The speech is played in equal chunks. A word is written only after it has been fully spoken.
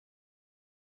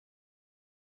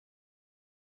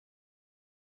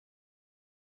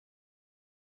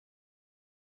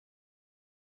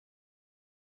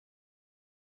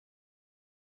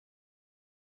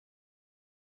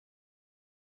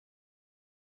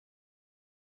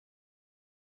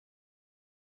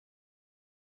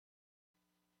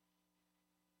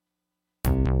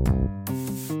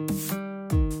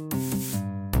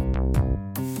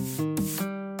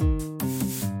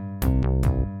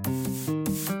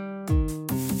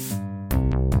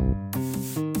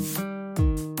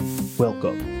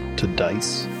Welcome to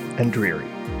Dice and Dreary.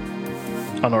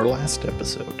 On our last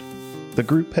episode, the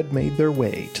group had made their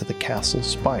way to the castle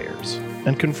spires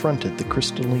and confronted the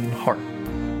crystalline heart,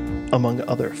 among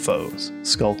other foes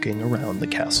skulking around the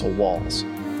castle walls.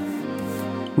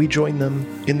 We joined them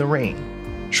in the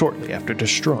rain shortly after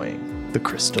destroying the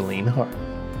crystalline heart.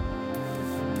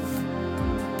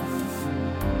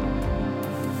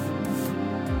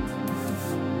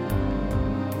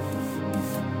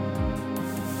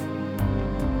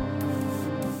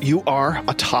 You are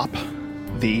atop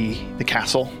the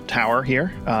castle tower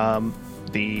here.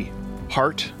 The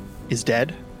heart is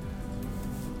dead.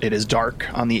 It is dark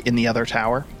in the other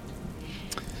tower.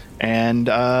 And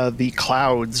the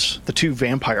clouds, the two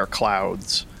vampire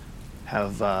clouds,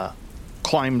 have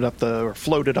climbed up or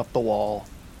floated up the wall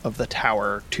of the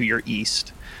tower to your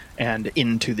east and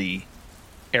into the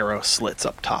arrow slits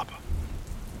up top.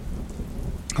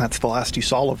 That's the last you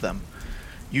saw of them.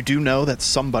 You do know that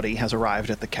somebody has arrived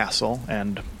at the castle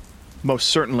and most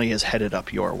certainly is headed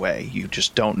up your way. You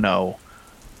just don't know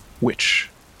which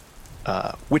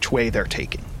way they're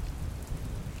taking.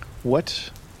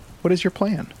 What is your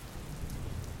plan?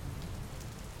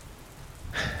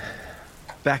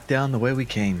 Back down the way we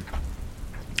came.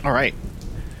 All right.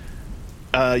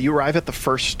 You arrive at the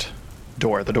first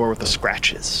door, the door with the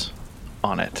scratches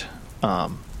on it.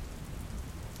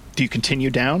 Do you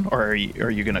continue down, or are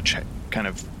you going to check?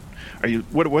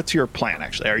 What's your plan,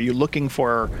 actually? Are you looking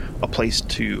for a place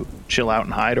to chill out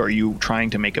and hide, or are you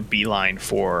trying to make a beeline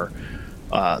for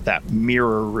that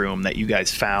mirror room that you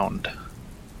guys found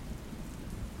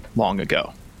long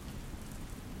ago?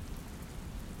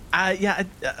 I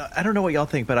don't know what y'all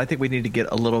think, but I think we need to get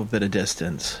a little bit of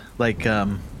distance. Like,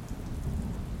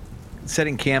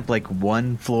 setting camp like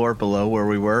one floor below where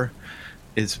we were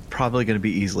is probably going to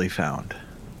be easily found.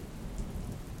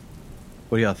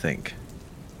 What do y'all think?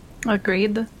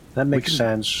 Agreed. That makes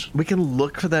sense. We can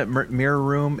look for that mirror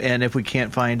room, and if we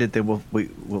can't find it, then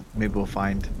we'll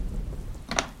find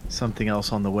something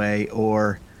else on the way,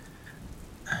 or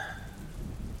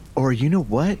you know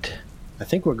what? I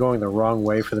think we're going the wrong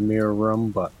way for the mirror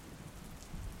room, but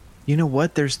you know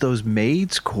what? There's those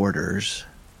maids' quarters.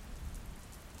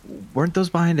 Weren't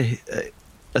those behind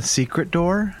a secret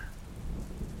door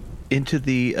into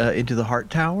the Heart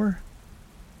Tower?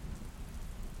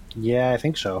 Yeah, I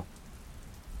think so.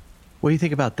 What do you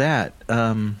think about that?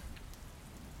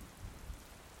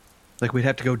 Like we'd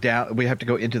have to go down. We have to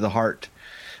go into the Heart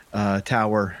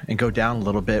Tower and go down a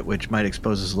little bit, which might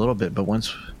expose us a little bit. But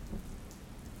once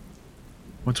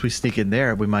we sneak in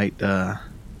there, we might. That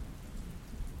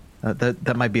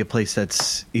might be a place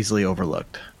that's easily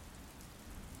overlooked.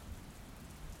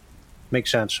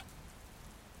 Makes sense.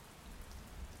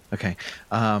 Okay.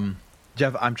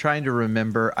 Jeff, I'm trying to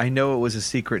remember. I know it was a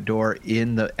secret door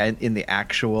in the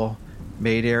actual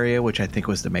maid area, which I think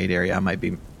was the maid area. I might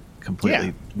be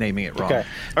completely naming it wrong. Okay.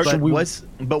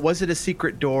 But was it a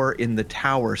secret door in the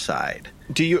tower side?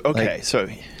 Do you? Okay, so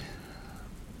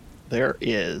there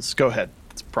is. Go ahead.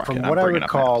 From what I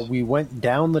recall, we went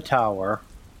down the tower,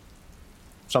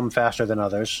 some faster than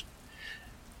others,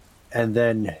 and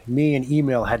then me and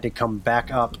Email had to come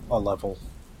back up a level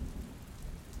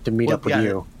to meet up with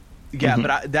you. Yeah,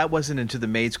 but that wasn't into the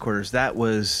maid's quarters. That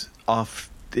was off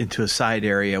into a side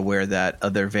area where that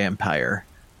other vampire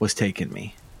was taking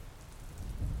me.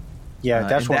 Yeah,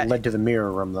 that's what led to the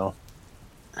mirror room, though.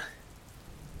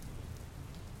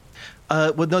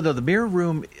 Well, no. The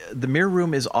mirror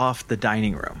room is off the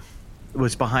dining room. It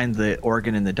was behind the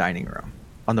organ in the dining room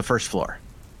on the first floor.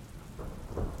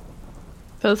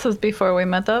 So this is before we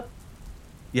met up?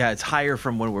 Yeah, it's higher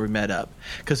from when we met up.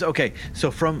 Because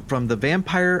so from the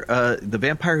vampire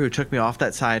who took me off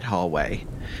that side hallway,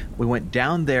 we went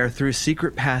down there through a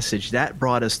secret passage that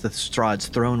brought us to Strahd's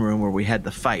throne room where we had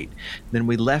the fight. Then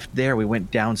we left there. We went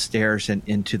downstairs and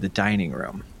into the dining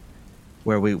room,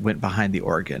 where we went behind the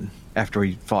organ after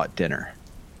we fought dinner.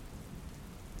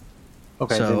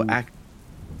 Okay,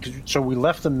 so we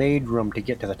left the maid room to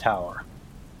get to the tower.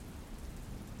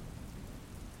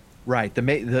 Right. The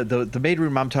maid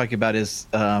room I'm talking about is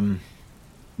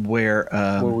where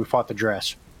we fought the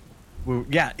dress.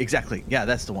 Yeah, exactly. Yeah,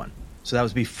 that's the one. So that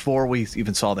was before we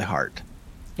even saw the heart.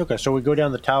 Okay, so we go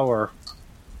down the tower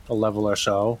a level or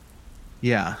so.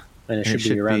 Yeah. And it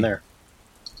should be around there.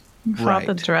 Fought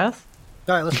the dress?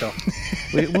 All right, let's go.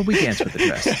 we dance with the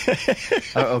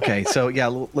dress. Okay, so yeah,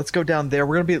 let's go down there.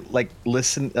 We're going to be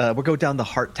listen. We'll go down the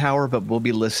Heart Tower, but we'll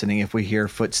be listening if we hear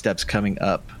footsteps coming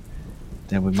up.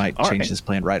 Then we might change this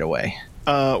plan right away.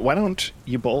 Why don't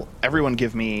you everyone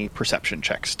give me perception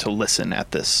checks to listen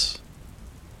at the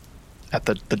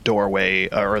doorway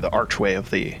or the archway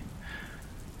of the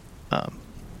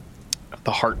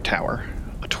the Heart Tower.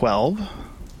 A 12.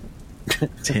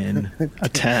 10. A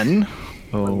 10.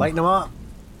 Oh, Lighten them up.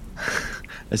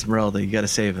 Esmeralda, you got to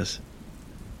save us.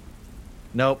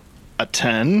 Nope. A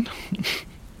 10.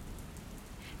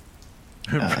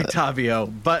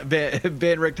 Rictavio. But Ben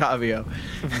Rictavio.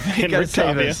 You got to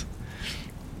save us.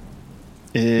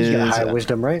 He's got a high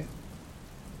wisdom, right?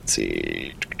 Let's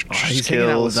see. He's hanging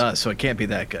out with us, so it can't be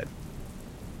that good.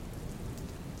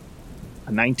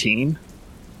 A 19.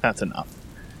 That's enough.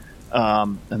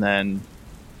 And then...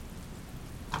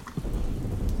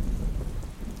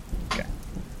 Okay.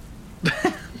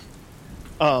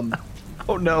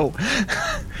 Oh no.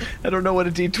 I don't know what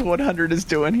a D100 is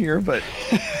doing here, but...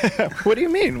 What do you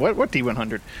mean? What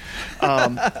D100?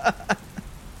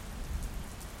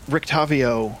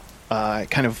 Rictavio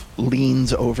kind of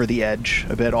leans over the edge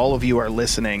a bit. All of you are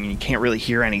listening, and you can't really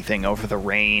hear anything over the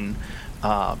rain.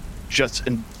 Just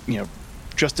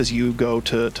as you go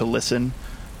to listen,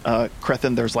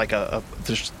 Crethin, there's like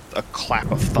there's a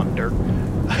clap of thunder,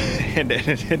 and it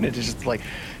is just like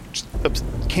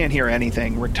can't hear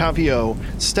anything. Rictavio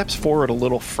steps forward a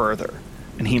little further,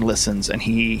 and he listens, and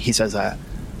he says, "I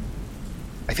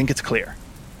think it's clear.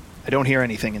 I don't hear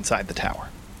anything inside the tower.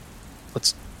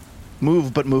 Let's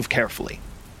move, but move carefully."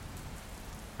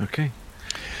 Okay.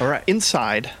 All right.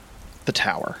 Inside the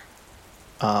tower,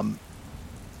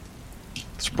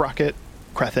 Sprocket,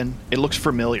 Crethin, it looks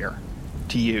familiar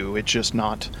to you. It's just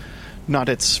not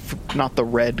the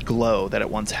red glow that it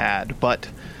once had, but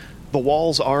the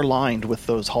walls are lined with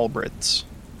those halberds.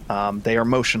 They are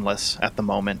motionless at the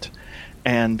moment,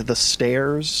 and the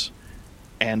stairs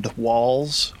and the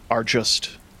walls are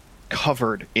just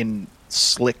covered in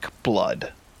slick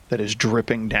blood that is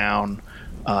dripping down,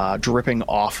 dripping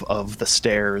off of the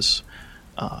stairs.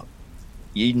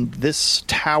 In this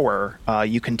tower,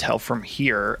 you can tell from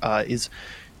here, is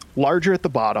larger at the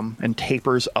bottom and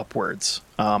tapers upwards.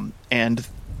 And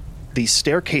the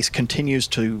staircase continues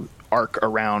to arc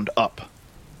around up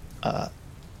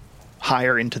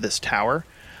higher into this tower.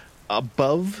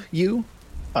 Above you,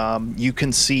 you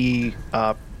can see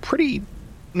pretty,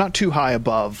 not too high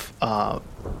above,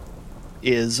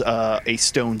 is a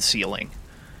stone ceiling.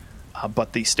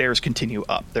 But the stairs continue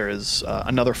up. There is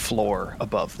another floor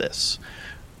above this.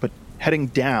 But heading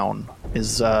down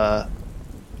is the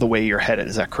way you're headed.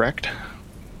 Is that correct?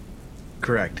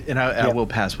 Correct. And I will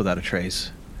pass without a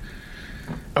trace.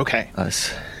 Okay.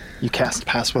 Us. You cast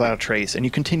Pass Without a Trace, and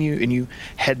you continue, and you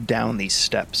head down these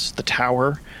steps. The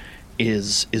tower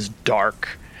is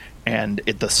dark, and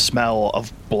the smell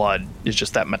of blood is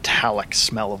just that metallic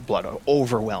smell of blood,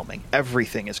 overwhelming.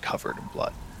 Everything is covered in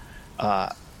blood.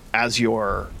 As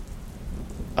you're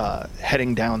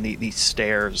heading down these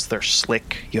stairs, they're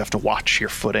slick. You have to watch your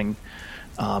footing.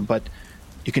 But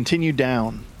you continue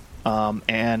down,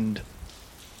 and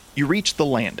you reach the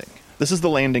landing. This is the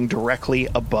landing directly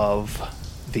above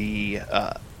the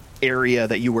area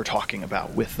that you were talking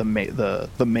about with the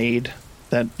maid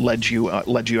that led you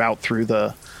out through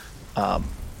the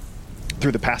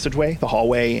passageway, the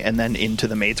hallway, and then into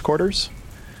the maid's quarters.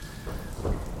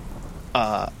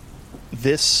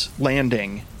 This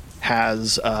landing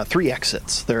has 3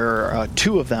 exits. There are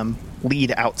 2 of them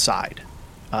lead outside.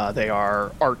 They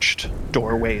are arched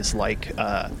doorways like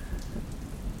the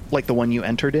one you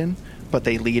entered in, but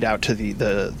they lead out to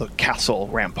the castle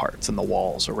ramparts and the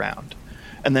walls around.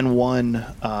 And then one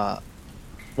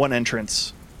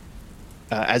entrance,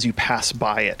 as you pass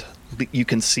by it, you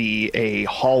can see a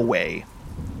hallway,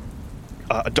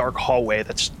 a dark hallway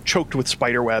that's choked with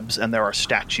spider webs, and there are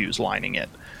statues lining it.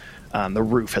 The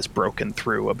roof has broken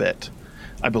through a bit.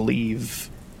 I believe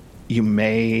you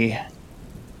may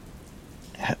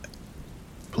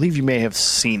have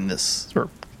seen this or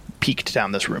peeked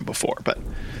down this room before, but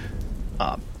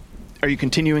are you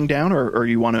continuing down, or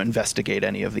you want to investigate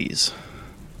any of these?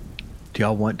 Do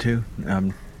y'all want to?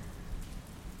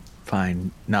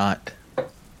 Fine, not.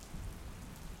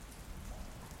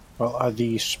 Well, are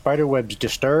the spider webs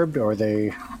disturbed, or are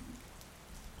they...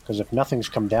 Because if nothing's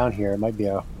come down here, it might be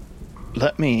a...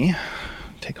 Let me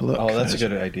take a look. Oh, that's a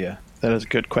good idea. That is a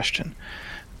good question.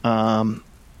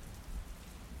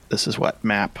 This is what?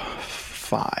 Map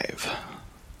 5.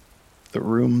 The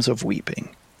Rooms of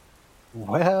Weeping.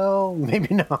 Well,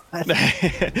 maybe not.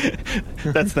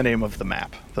 That's the name of the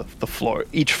map. The floor.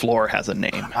 Each floor has a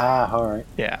name. Ah, all right.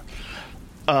 Yeah.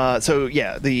 It's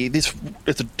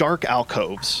a dark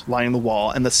alcoves lining the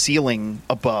wall, and the ceiling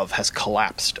above has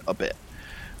collapsed a bit.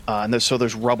 And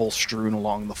there's rubble strewn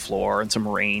along the floor and some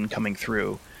rain coming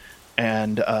through.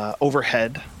 And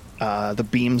overhead, the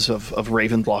beams of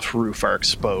Ravenloft's roof are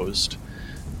exposed.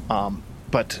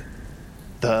 But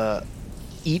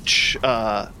each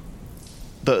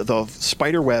the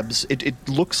spider webs, it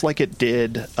looks like it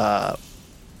did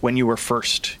when you were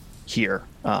first here,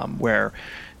 where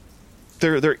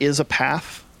there is a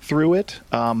path through it,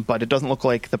 but it doesn't look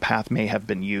like the path may have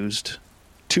been used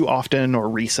too often or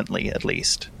recently, at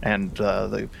least. And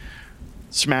the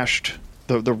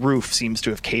roof seems to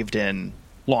have caved in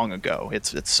long ago.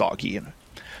 It's soggy,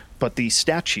 but the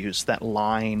statues that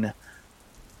line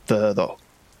the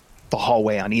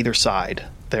hallway on either side,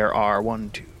 there are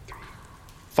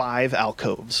 5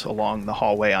 alcoves along the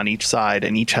hallway on each side,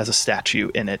 and each has a statue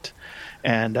in it.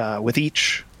 And with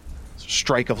each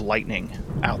strike of lightning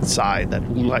outside that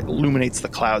illuminates the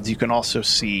clouds, you can also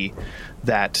see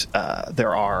that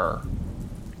there are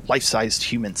life-sized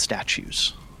human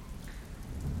statues.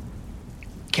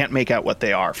 Can't make out what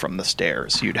they are from the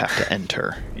stairs. You'd have to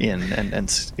enter in and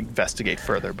investigate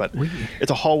further. But it's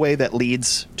a hallway that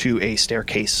leads to a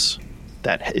staircase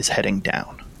that is heading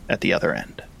down at the other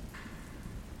end.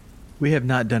 We have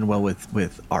not done well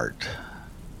with art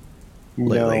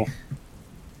lately. No.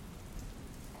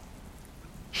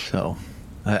 So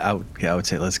I would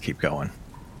say let's keep going.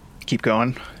 Keep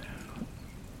going.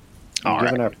 I'm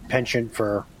given a penchant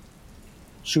for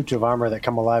suits of armor that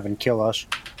come alive and kill us.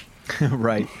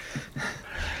 Right.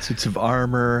 Suits of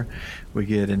armor. We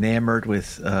get enamored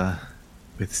with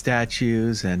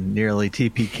statues and nearly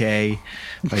TPK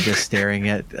by just staring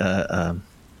at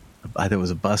either it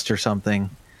was a bust or something.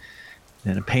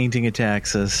 Then a painting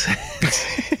attacks us.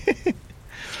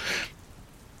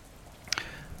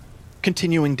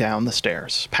 Continuing down the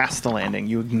stairs, past the landing,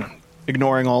 you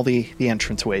ignoring all the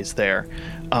entranceways there.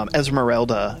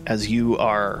 Esmeralda, as you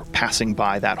are passing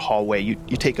by that hallway, you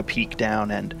take a peek down,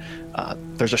 and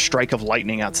there's a strike of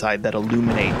lightning outside that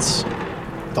illuminates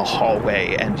the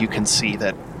hallway, and you can see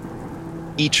that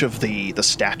each of the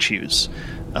statues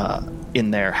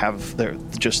in there have their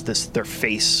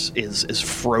face is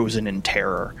frozen in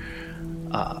terror,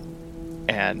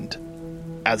 and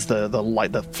as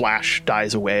the flash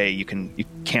dies away, you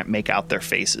can't make out their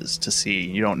faces to see.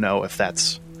 You don't know if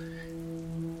that's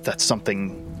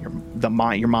something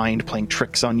your mind playing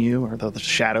tricks on you, or the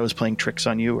shadows playing tricks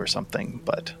on you, or something.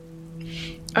 But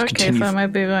okay, so I might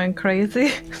be going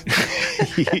crazy.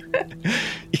 You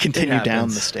continue down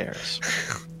the stairs,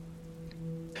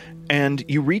 and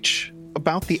you reach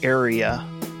about the area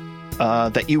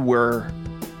that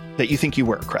you think you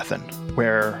were, Crethin,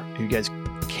 where you guys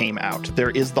came out. There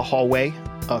is the hallway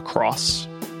across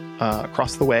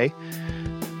the way,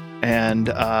 and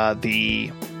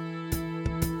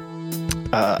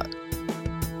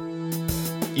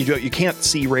you can't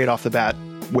see right off the bat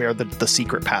where the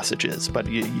secret passage is, but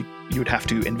you would have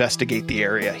to investigate the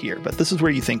area here. But this is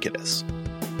where you think it is.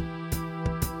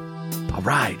 All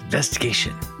right,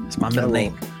 investigation. It's my middle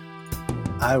name.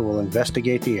 I will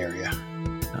investigate the area.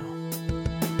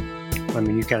 I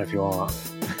mean, you can if you want.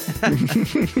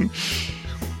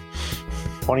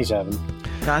 27.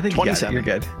 No, I think 27. You're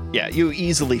good. Yeah, you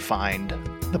easily find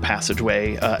the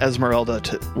passageway. Esmeralda,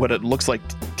 to what it looks like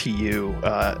to you,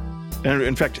 and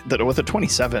in fact, with a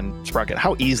 27, Sprocket,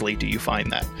 how easily do you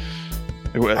find that?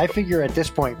 I figure at this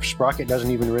point, Sprocket doesn't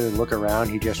even really look around.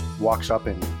 He just walks up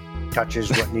and touches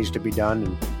what needs to be done,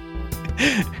 and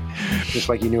just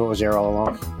like you knew it was there all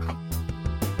along.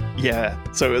 Yeah,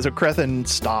 so Crethin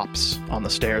stops on the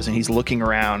stairs, and he's looking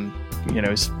around. He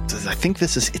says, I think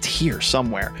it's here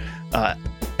somewhere.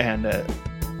 And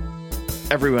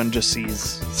everyone just sees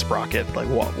Sprocket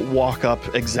walk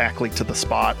up exactly to the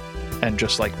spot and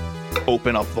just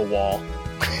open up the wall.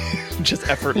 Just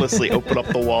effortlessly open up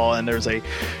the wall, and there's a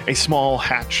small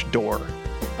hatch door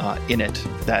in it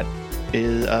that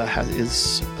is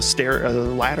a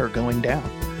ladder going down.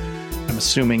 I'm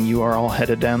assuming you are all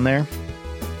headed down there.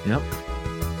 Yep.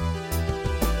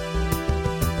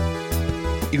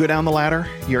 You go down the ladder,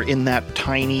 you're in that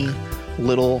tiny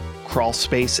little crawl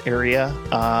space area,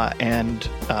 and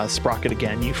Sprocket,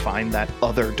 again, you find that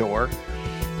other door,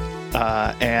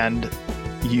 and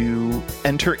you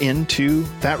enter into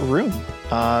that room.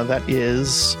 That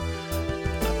is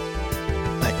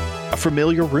a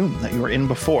familiar room that you were in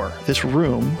before. This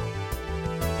room,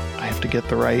 I have to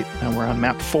get and we're on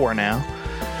map 4 now.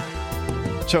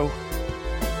 So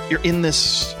you're in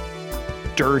this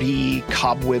dirty,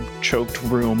 cobweb-choked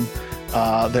room.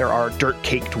 There are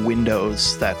dirt-caked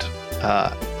windows that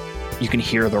you can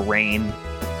hear the rain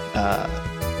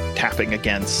tapping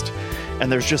against. And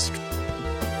there's just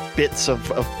bits of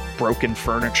broken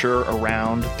furniture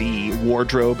around. The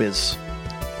wardrobe is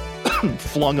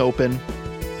flung open.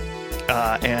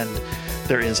 And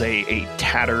there is a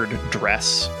tattered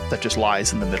dress that just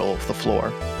lies in the middle of the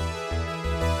floor.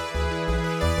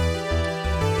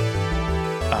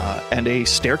 and a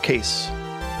staircase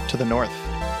to the north,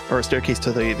 or a staircase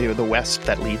to the west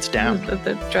that leads down.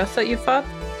 The dress that you fought?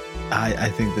 I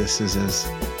think this is as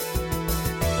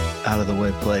out of the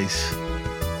way place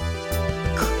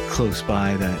close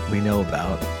by that we know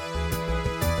about.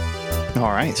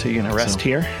 All right, so you're gonna rest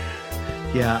here?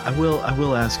 Yeah, I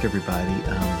will ask everybody.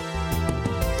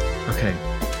 Okay.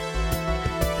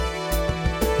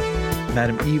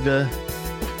 Madam Eva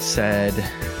said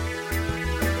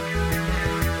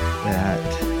that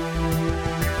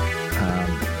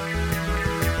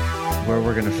where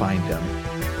we're going to find him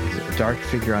is a dark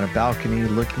figure on a balcony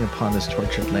looking upon this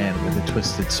tortured land with a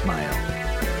twisted smile.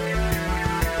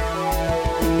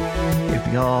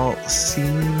 Have y'all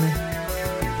seen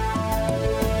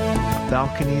a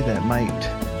balcony that might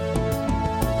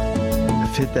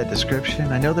fit that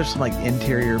description? I know there's some like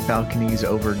interior balconies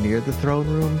over near the throne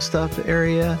room stuff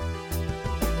area,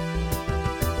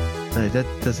 but that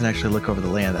doesn't actually look over the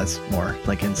land. That's more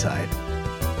like inside.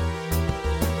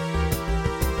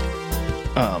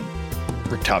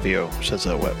 Rictavio says,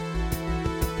 "What?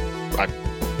 I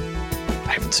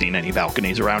haven't seen any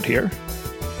balconies around here.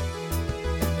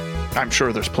 I'm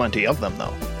sure there's plenty of them,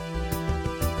 though."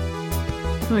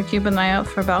 We keep an eye out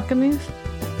for balconies.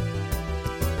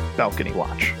 Balcony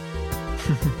watch.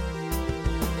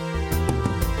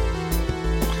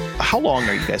 How long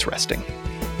are you guys resting?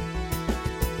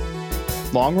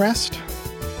 Long rest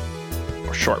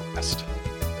or short rest?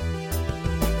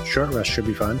 Short rest should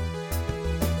be fine.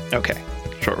 Okay,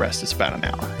 short rest is about an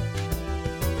hour.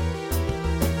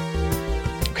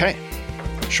 Okay,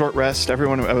 short rest.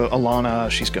 Everyone,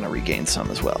 Alana, she's going to regain some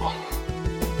as well.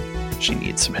 She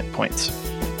needs some hit points.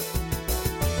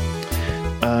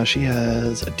 She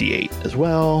has a D8 as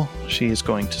well. She is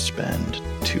going to spend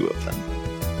 2 of them.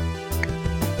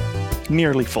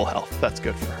 Nearly full health. That's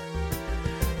good for her.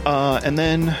 And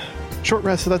then short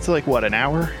rest, so that's like, what, an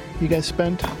hour you guys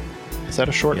spent? Is that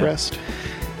a short rest?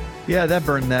 Yeah, that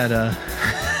burned that,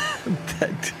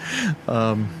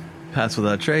 Pass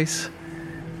Without Trace.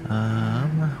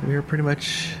 We are pretty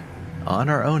much on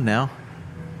our own now.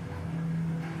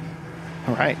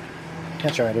 All right.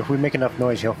 That's all right. If we make enough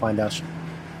noise, he'll find us.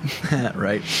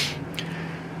 Right.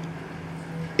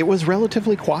 It was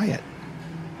relatively quiet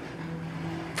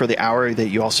for the hour that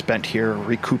you all spent here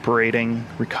recuperating,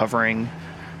 recovering.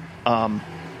 Let's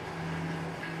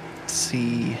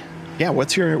see. Yeah,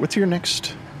 what's your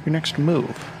next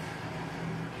move?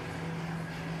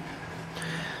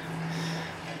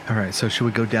 All right, so should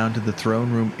we go down to the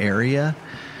throne room area,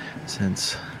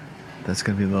 since that's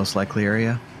going to be the most likely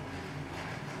area?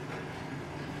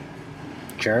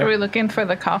 Sure. Are we looking for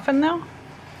the coffin now?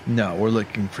 No, we're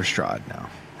looking for Strahd now.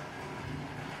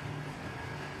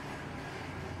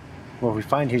 Well, if we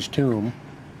find his tomb...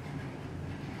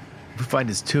 If we find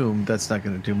his tomb, that's not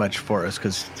going to do much for us,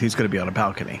 because he's going to be on a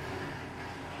balcony.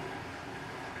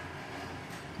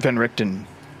 Van Richten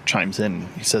chimes in.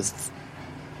 He says,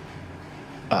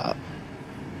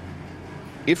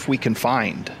 if we can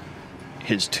find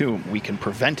his tomb, we can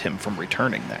prevent him from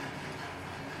returning there.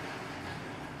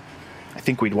 I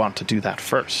think we'd want to do that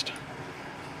first.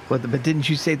 But didn't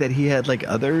you say that he had, like,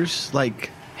 others,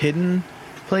 like, hidden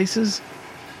places?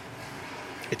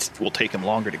 It will take him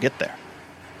longer to get there.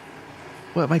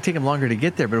 Well, it might take him longer to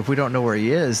get there, but if we don't know where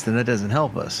he is, then that doesn't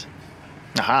help us.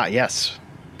 Aha, yes.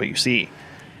 But you see,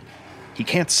 he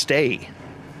can't stay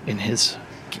in his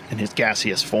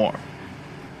gaseous form.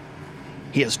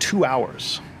 He has 2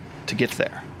 hours to get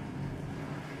there.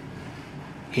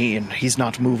 He's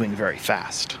not moving very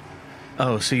fast.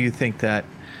 Oh, so you think that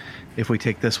if we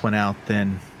take this one out,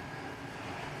 then...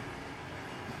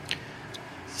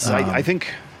 So I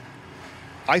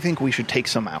think we should take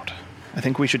some out. I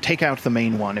think we should take out the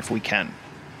main one if we can.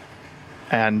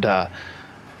 And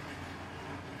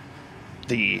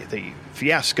the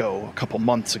fiasco a couple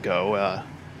months ago,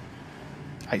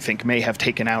 I think may have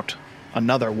taken out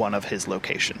another one of his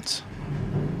locations.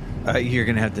 You're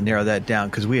going to have to narrow that down,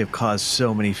 because we have caused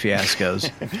so many fiascos.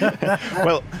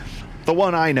 Well, the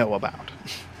one I know about.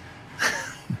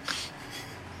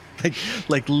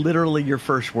 like literally your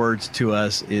first words to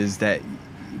us is that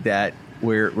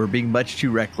we're being much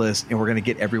too reckless and we're going to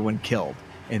get everyone killed.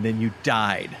 And then you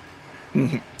died.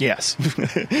 Yes.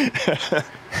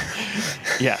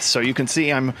 Yes, so you can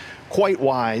see I'm quite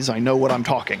wise. I know what I'm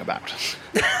talking about.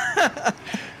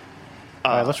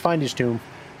 All right, let's find his tomb.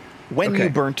 When you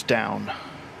burnt down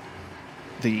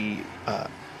the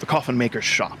coffin maker's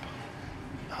shop,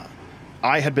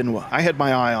 I had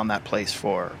my eye on that place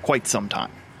for quite some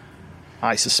time.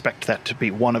 I suspect that to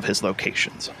be one of his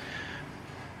locations.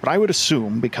 But I would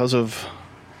assume, because of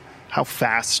how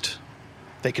fast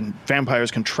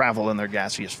vampires can travel in their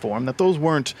gaseous form, that those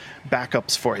weren't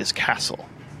backups for his castle.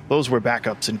 Those were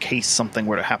backups in case something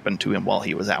were to happen to him while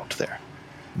he was out there.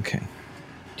 Okay.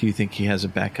 Do you think he has a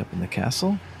backup in the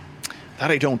castle?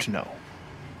 That I don't know.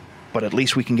 But at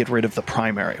least we can get rid of the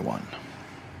primary one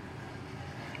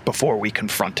before we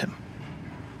confront him.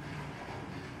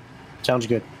 Sounds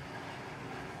good.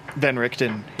 Then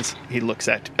Rickton, he looks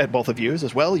at both of you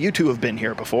as well. You two have been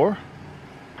here before.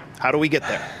 How do we get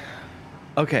there?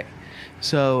 Okay.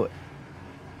 So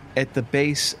at the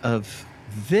base of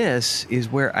this is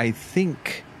where I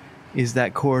think is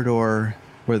that corridor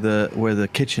where the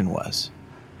kitchen was.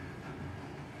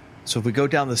 So if we go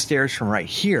down the stairs from right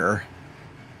here,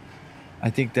 I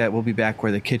think that we'll be back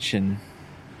where the kitchen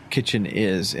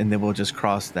is, and then we'll just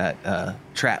cross that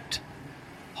trapped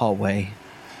hallway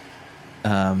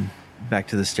back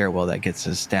to the stairwell that gets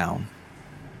us down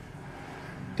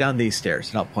these stairs,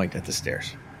 and I'll point at the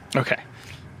stairs. Okay.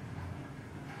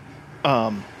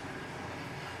 Van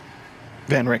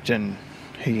Richten,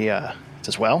 he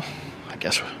says, "Well, I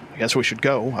guess we should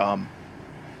go.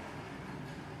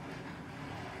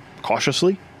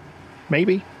 Cautiously,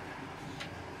 maybe."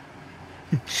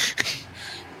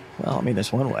 Well, I mean,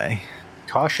 there's one way.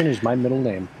 Caution is my middle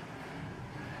name.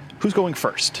 Who's going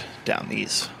first down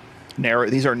these narrow?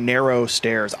 These are narrow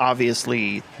stairs.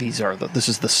 Obviously, this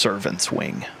is the servants'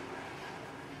 wing.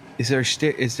 Is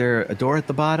there a door at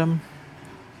the bottom?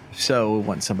 If so, we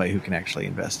want somebody who can actually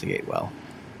investigate well.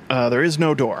 There is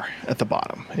no door at the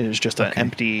bottom. It is just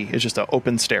it's just an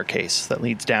open staircase that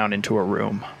leads down into a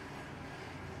room.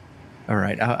 All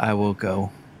right, I will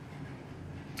go.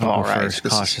 I'll go first,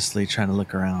 cautiously trying to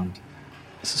look around.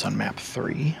 This is on map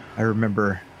 3. I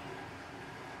remember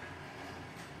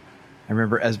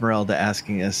Esmeralda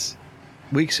asking us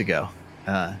weeks ago,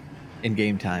 in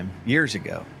game time, years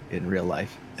ago in real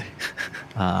life.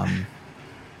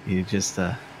 You just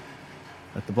let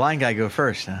the blind guy go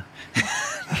first, huh?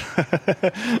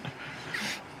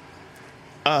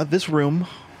 This room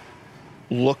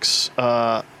looks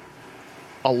a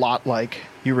lot like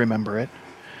you remember it.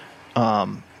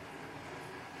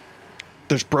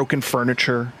 There's broken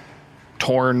furniture,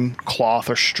 torn cloth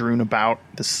are strewn about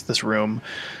this room.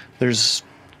 There's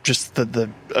just the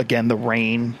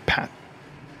rain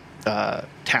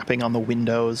tapping on the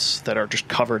windows that are just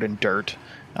covered in dirt.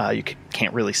 You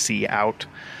can't really see out,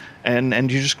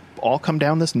 and you just all come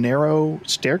down this narrow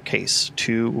staircase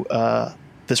to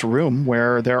this room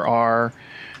where there are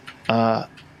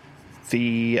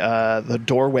the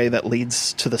doorway that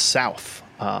leads to the south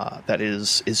that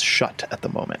is shut at the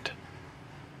moment.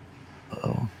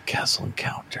 Uh-oh. Castle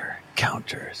encounter.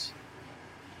 Counters.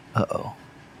 Uh-oh.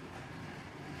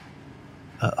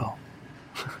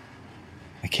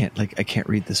 I can't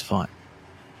read this font.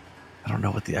 I don't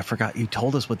know I forgot. You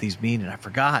told us what these mean, and I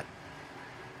forgot.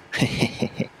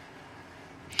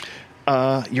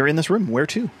 You're in this room. Where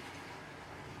to?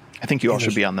 I think you all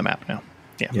should be on the map now.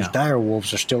 Yeah. Those dire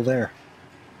wolves are still there.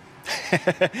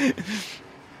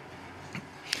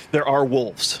 There are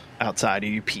wolves outside.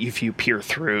 If you peer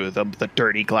through the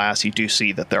dirty glass, you do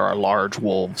see that there are large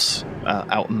wolves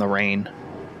out in the rain.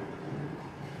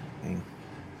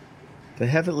 They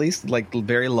have at least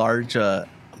very large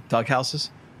dog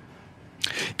houses.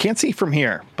 Can't see from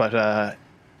here, but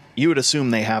you would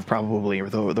assume they have probably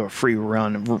the free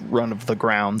run of the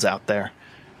grounds out there.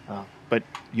 But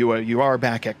you are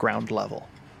back at ground level.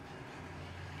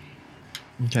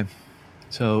 Okay.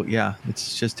 So yeah,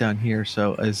 it's just down here.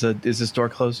 So is this door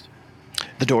closed?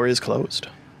 The door is closed.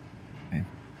 Okay.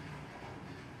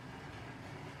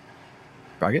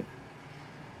 Rocket?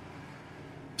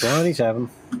 27.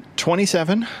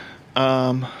 27.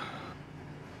 Oh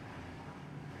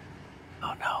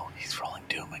no, he's rolling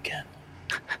Doom again.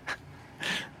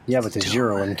 Yeah, but the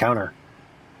zero encounter.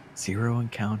 Zero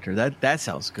encounter. That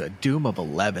sounds good. Doom of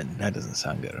 11. That doesn't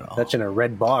sound good at all. That's in a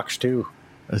red box too.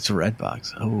 It's a red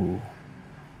box. Oh.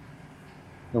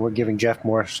 And we're giving Jeff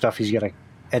more stuff he's got to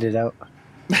edit out.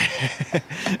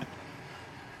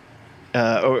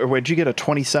 Would you get a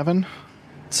 27?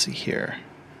 Let's see here.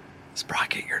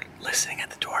 Sprocket, you're listening at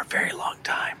the door a very long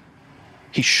time.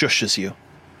 He shushes you.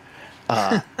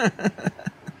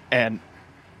 And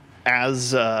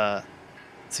as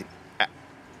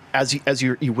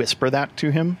you whisper that to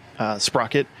him,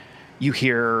 Sprocket, you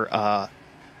hear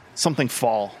something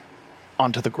fall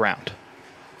onto the ground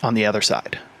on the other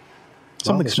side.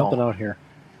 Something there's small. something out here.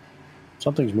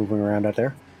 Something's moving around out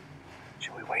there.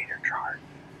 Should we wait or charge?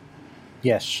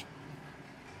 Yes.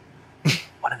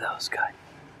 One of those guys.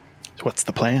 So what's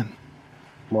the plan?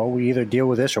 Well, we either deal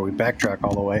with this or we backtrack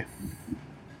all the way.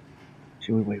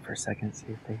 Should we wait for a second and see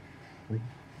if they leave?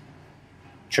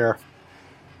 Sure.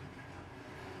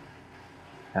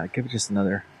 Give it just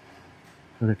another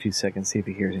few seconds, see if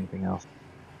he hears anything else.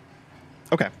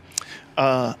 Okay.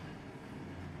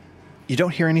 You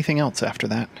don't hear anything else after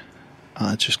that.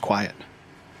 It's just quiet.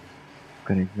 I'm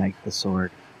going to ignite the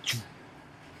sword.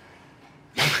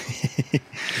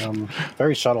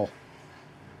 Very subtle.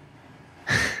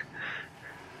 All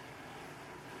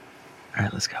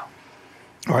right, let's go.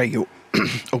 All right, you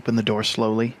open the door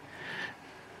slowly.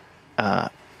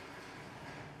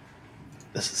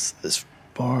 This is this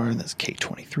bar. That's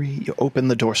K23. You open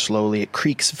the door slowly. It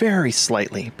creaks very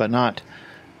slightly, but not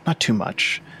too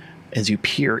much. As you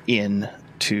peer in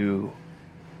to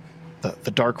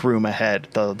the dark room ahead,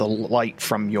 the light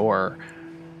from your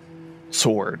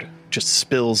sword just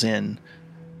spills in,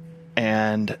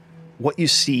 and what you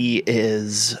see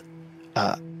is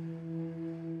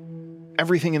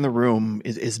everything in the room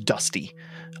is dusty,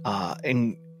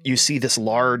 and you see this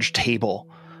large table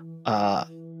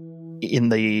in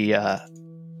the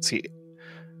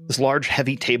this large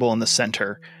heavy table in the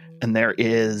center, and there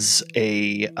is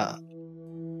a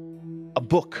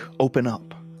book open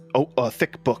up. A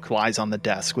thick book lies on the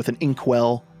desk with an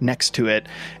inkwell next to it,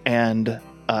 and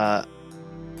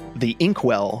the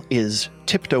inkwell is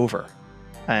tipped over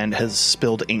and has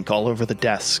spilled ink all over the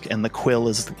desk, and the quill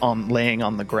is laying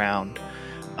on the ground.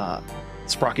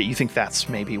 Sprocket, you think that's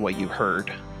maybe what you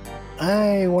heard?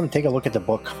 I want to take a look at the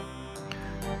book.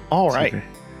 All right.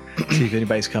 See if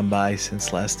anybody's come by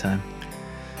since last time.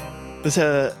 This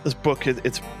book,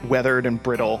 it's weathered and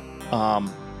brittle,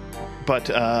 but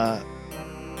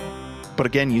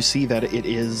again, you see that it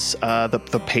is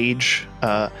the page.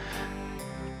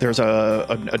 There's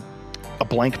a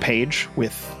blank page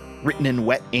with written in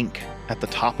wet ink at the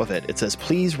top of it. It says,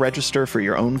 "Please register for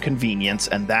your own convenience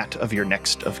and that of your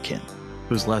next of kin."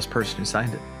 Who's the last person who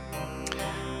signed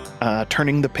it?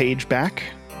 Turning the page back,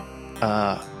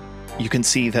 you can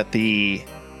see that the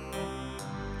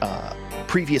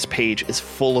previous page is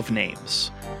full of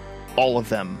names, all of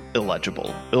them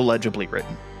illegibly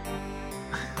written.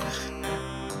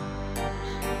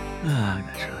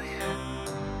 Naturally.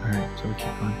 All right, so we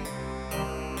keep going.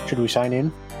 Should we sign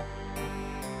in?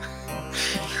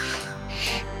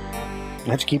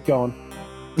 Let's keep going.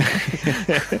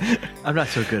 I'm not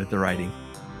so good at the writing.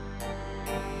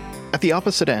 At the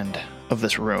opposite end of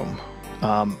this room,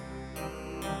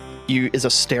 is a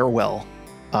stairwell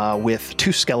with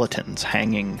two skeletons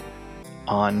hanging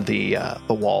on the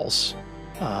walls.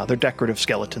 They're decorative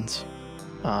skeletons,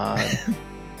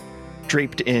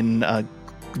 draped in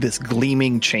this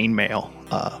gleaming chainmail,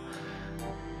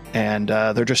 and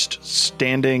they're just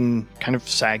standing, kind of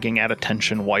sagging at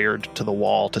attention, wired to the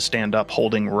wall to stand up,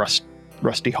 holding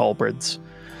rusty halberds.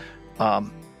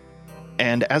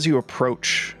 And as you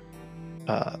approach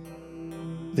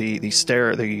the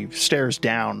stairs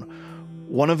down,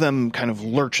 one of them kind of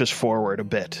lurches forward a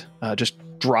bit, just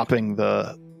dropping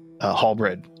the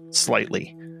halberd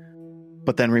slightly,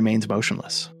 but then remains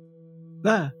motionless.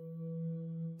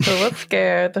 Philip's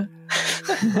scared.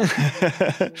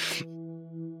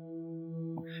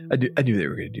 I knew they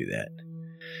were going to do that.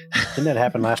 Didn't that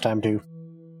happen last time too?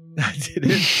 I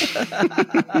didn't.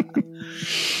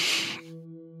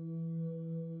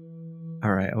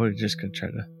 All right, I was just going to try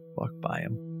to walk by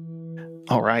him.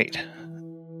 All right.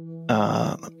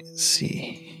 Let me see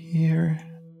here.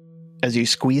 As you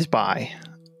squeeze by,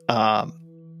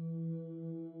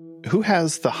 who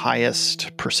has the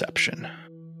highest perception?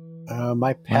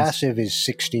 My passive is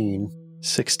 16.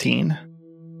 16?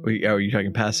 Are you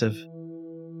talking passive?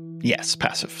 Yes,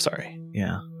 passive, sorry.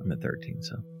 Yeah, I'm at 13,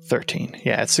 so. 13.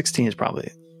 Yeah, 16 is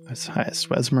probably its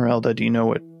highest. Esmeralda, do you know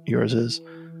what yours is?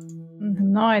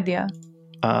 No idea.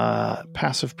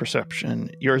 Passive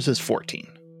perception, yours is 14.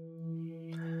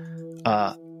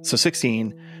 So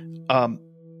 16.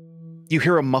 You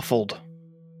hear a muffled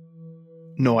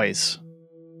noise,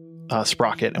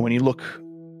 Sprocket, and when you look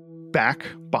back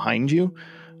behind you,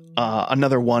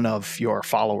 another one of your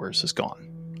followers is gone,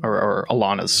 or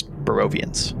Alana's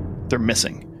Barovians. They're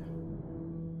missing.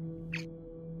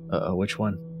 Which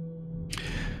one?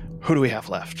 Who do we have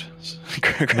left?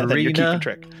 Marina, you're keeping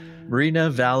track. Marina,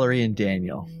 Valerie, and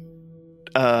Daniel.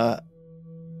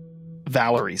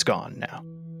 Valerie's gone now.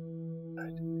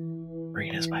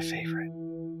 Marina's my favorite.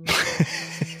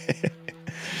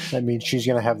 That means she's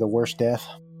going to have the worst death.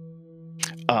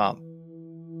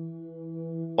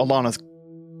 Alana's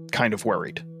kind of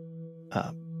worried.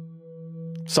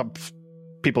 Some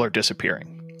people are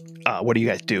disappearing. What do you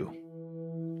guys do?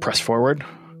 Press forward?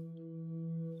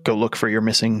 Go look for your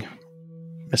missing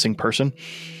person?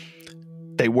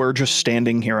 They were just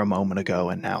standing here a moment ago,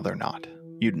 and now they're not.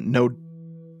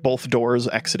 both doors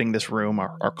exiting this room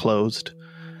are closed,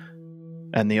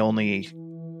 and the only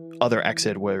other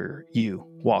exit were you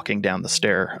walking down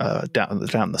the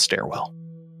down the stairwell.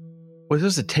 Was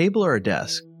this a table or a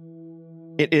desk?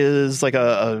 It is like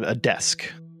a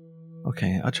desk.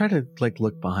 Okay, I'll try to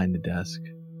look behind the desk.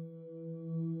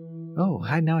 Oh,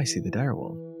 hi! Now I see the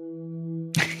direwolf.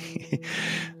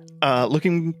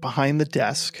 Looking behind the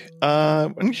desk,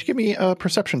 why don't you give me a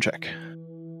perception check?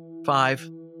 5.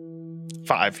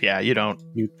 5. Yeah, you don't.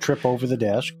 You trip over the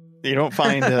desk. You don't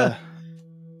find.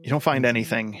 You don't find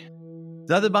anything.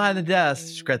 Nothing behind the desk.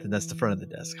 Scratch that's the front of the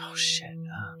desk. Oh shit!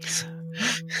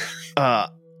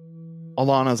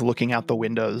 Alana's looking out the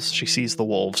windows. She sees the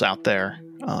wolves out there.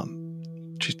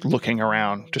 She's looking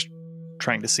around, just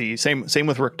trying to see. Same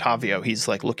with Rictavio. He's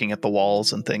looking at the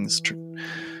walls and things.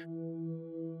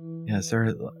 Yeah,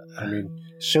 sir. I mean,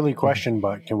 silly question,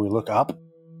 but can we look up?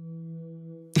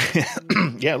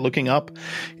 Yeah, looking up,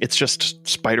 it's just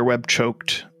spiderweb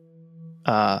choked,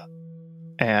 and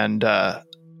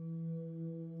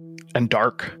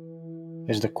dark.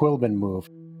 Has the quill been moved?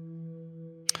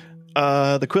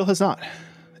 The quill has not.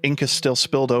 Ink is still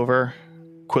spilled over.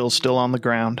 Quill's still on the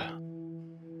ground.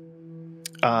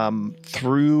 While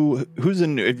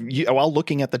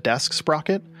looking at the desk,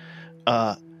 Sprocket,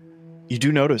 you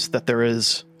do notice that there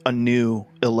is a new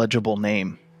illegible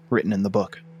name written in the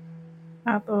book.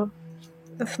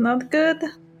 That's not good.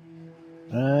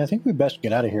 I think we best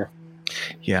get out of here.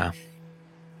 Yeah,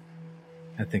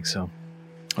 I think so.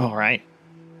 All right.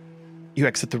 You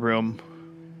exit the room,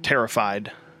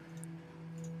 terrified,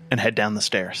 and head down the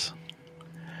stairs.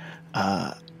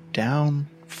 Down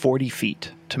 40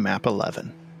 feet to map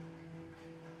 11.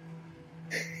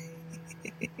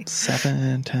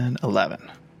 7, 10,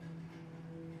 11.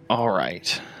 All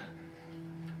right.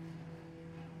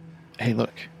 Hey,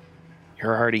 look.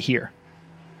 You're already here.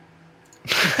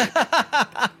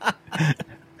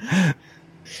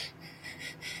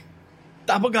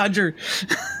 Doppelganger.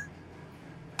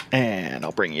 And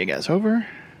I'll bring you guys over.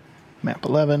 Map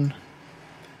 11.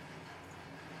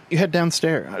 You head down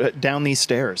these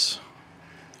stairs.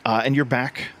 And you're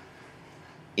back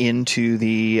into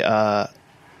the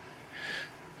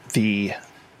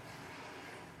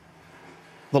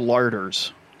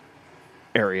larders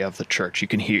area of the church. You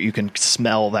can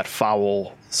smell that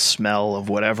foul smell of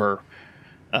whatever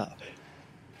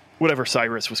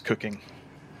Cyrus was cooking.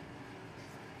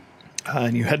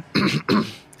 And you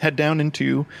head down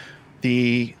into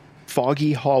the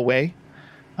foggy hallway.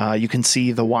 You can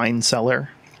see the wine cellar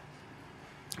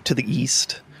to the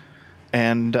east,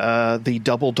 and the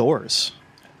double doors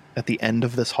at the end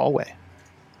of this hallway.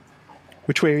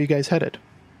 Which way are you guys headed?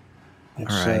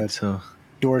 It's, all right, so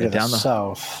door to down the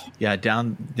south. Yeah,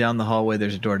 down the hallway.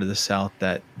 There's a door to the south.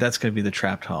 That's going to be the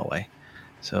trapped hallway.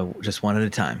 So just one at a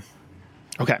time.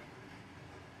 Okay.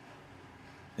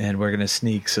 And we're going to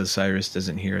sneak so Cyrus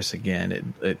doesn't hear us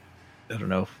again. I don't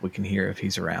know if we can hear if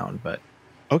he's around, but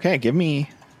okay. Give me,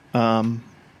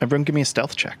 everyone, give me a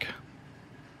stealth check.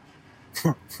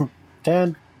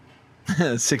 10.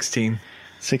 16.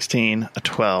 16, a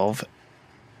 12,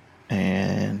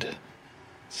 and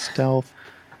stealth.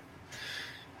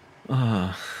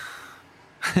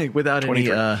 Without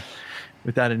 23.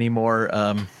 Without any more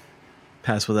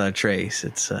pass without a trace.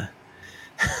 It's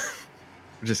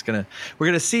we're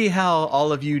gonna see how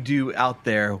all of you do out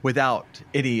there without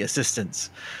any assistance.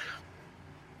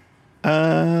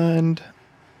 And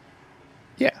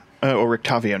yeah,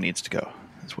 Rictavio needs to go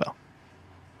as well.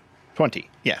 20,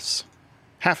 yes.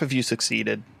 Half of you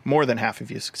succeeded. More than half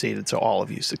of you succeeded, so all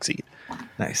of you succeed.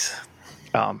 Nice.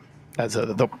 As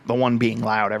the one being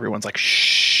loud, everyone's like,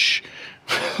 shh.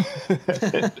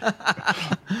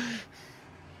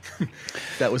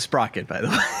 That was Sprocket, by the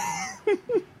way.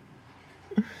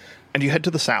 And you head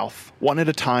to the south. One at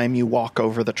a time, you walk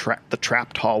over the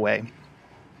trapped hallway.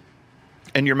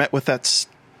 And you're met with that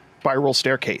spiral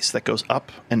staircase that goes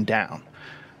up and down.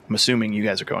 I'm assuming you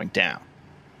guys are going down.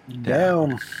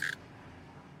 Down.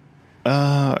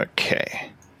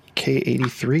 Okay.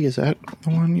 K83, is that the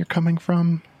one you're coming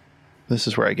from? This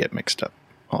is where I get mixed up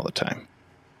all the time.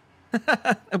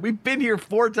 We've been here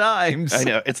 4 times. I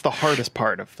know. It's the hardest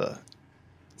part of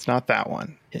it's not that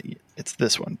one. It's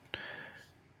this one.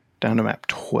 Down to map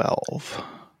 12.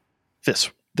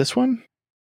 This one?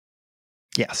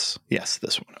 Yes,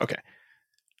 this one. Okay.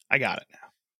 I got it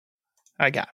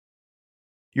now.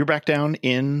 You're back down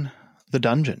in the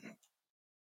dungeon.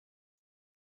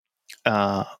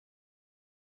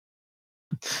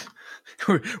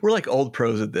 We're like old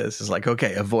pros at this. It's like,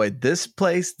 okay, avoid this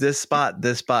place, this spot, and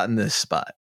this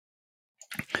spot.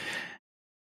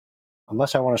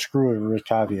 Unless I want to screw with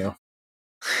Rictavio.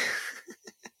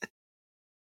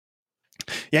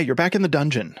 Yeah, you're back in the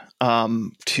dungeon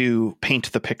to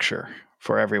paint the picture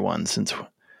for everyone, since I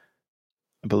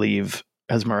believe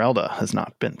Esmeralda has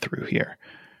not been through here.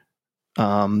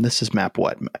 This is map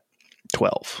what?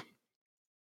 12.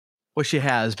 Well, she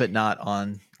has, but not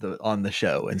on the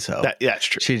show, and so That's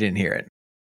true. She didn't hear it.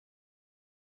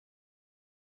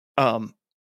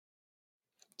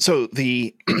 So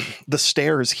the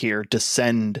stairs here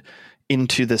descend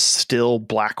into this still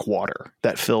black water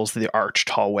that fills the arched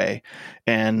hallway,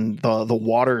 and the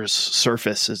water's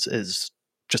surface is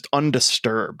just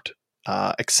undisturbed,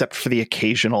 except for the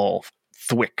occasional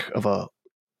thwick of a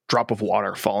drop of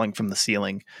water falling from the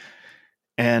ceiling.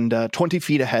 And 20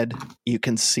 feet ahead, you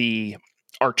can see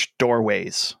arched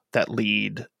doorways that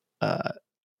lead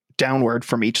downward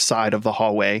from each side of the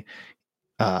hallway.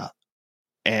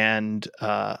 And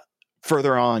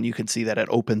further on, you can see that it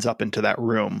opens up into that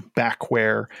room back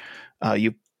where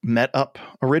you met up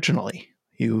originally.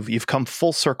 You've come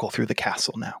full circle through the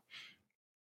castle now.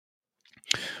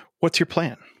 What's your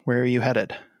plan? Where are you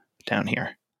headed down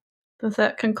here? Does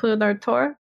that conclude our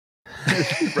tour?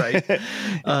 Right.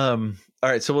 All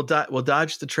right. So we'll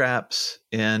dodge the traps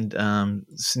and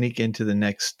sneak into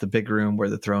the big room where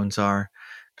the thrones are,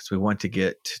 because we want to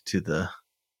get to the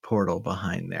portal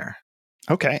behind there.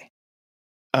 Okay.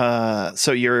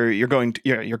 So you're going to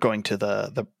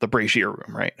the brazier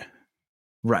room, right?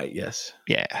 Right. Yes.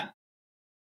 Yeah.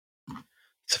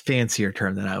 It's a fancier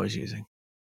term than I was using.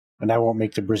 And I won't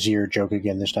make the brazier joke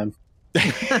again this time.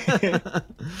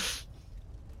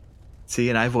 See,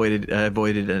 and I avoided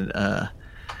another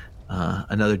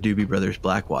Doobie Brothers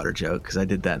Blackwater joke because I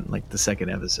did that in like the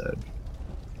second episode.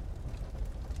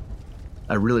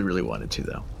 I really, really wanted to,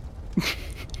 though.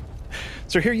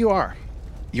 So here you are.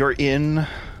 You're in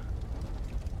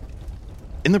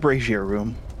the brazier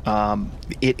room.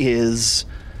 It is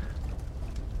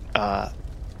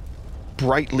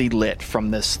brightly lit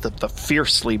from the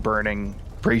fiercely burning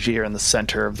brazier in the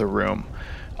center of the room,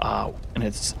 and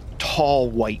it's tall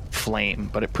white flame,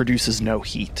 but it produces no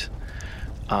heat.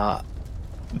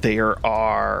 There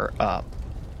are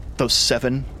those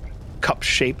 7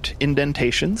 cup-shaped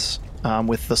indentations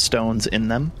with the stones in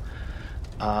them.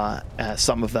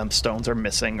 Some of them stones are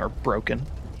missing or broken.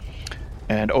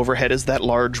 And overhead is that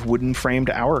large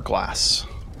wooden-framed hourglass.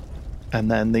 And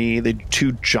then the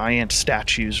 2 giant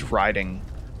statues riding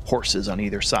horses on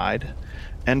either side.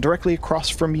 And directly across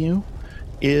from you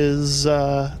is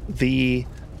the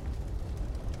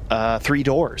 3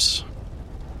 doors.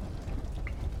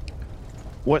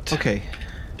 What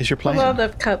is your plan? A lot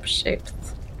of cup shapes.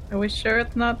 Are we sure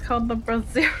it's not called the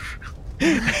brazier?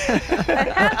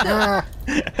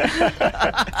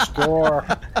 Score.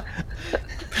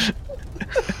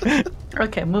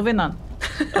 Okay, moving on.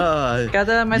 Got it out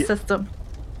of my system.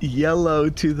 Yellow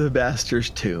to the Master's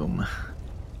tomb.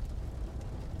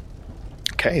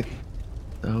 Okay.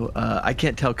 So I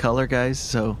can't tell color, guys,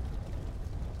 so...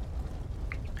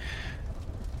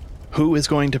 Who is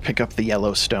going to pick up the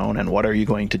yellow stone, and what are you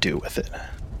going to do with it?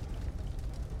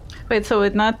 Wait, so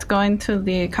we're not going to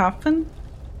the coffin?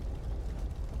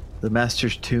 The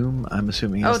Master's tomb, I'm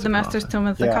assuming. The Master's tomb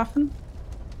is the coffin?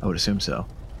 I would assume so.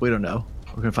 We don't know.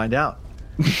 We're going to find out.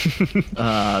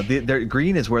 The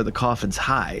green is where the coffins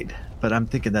hide, but I'm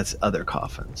thinking that's other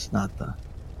coffins, not the...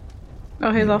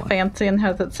 Oh, he's all fancy and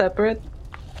has it separate?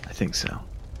 I think so.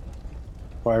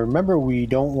 Well, I remember we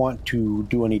don't want to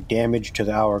do any damage to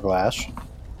the hourglass.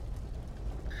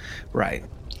 Right.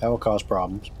 That will cause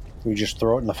problems. We just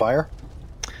throw it in the fire?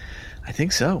 I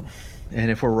think so. And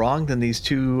if we're wrong, then these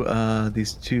two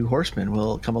horsemen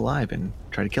will come alive and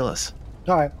try to kill us.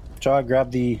 All right. So I grab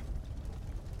the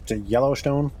yellow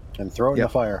stone and throw it in the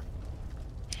fire.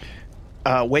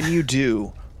 When you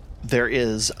do, there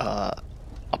is a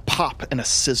pop and a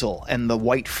sizzle, and the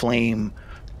white flame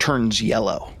turns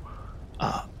yellow.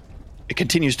 It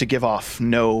continues to give off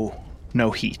no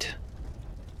heat.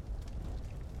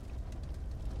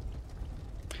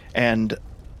 And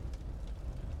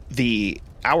the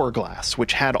hourglass,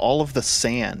 which had all of the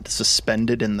sand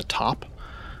suspended in the top,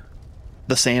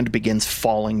 the sand begins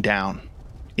falling down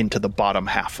into the bottom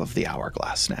half of the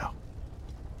hourglass now.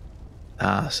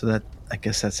 So that, I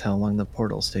guess that's how long the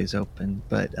portal stays open.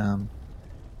 But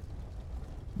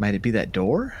might it be that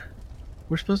door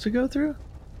we're supposed to go through?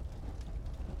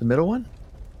 The middle one?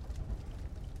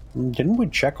 Didn't we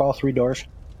check all 3 doors?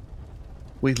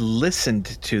 We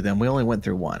listened to them. We only went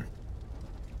through one.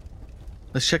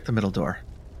 Let's check the middle door.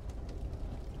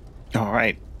 All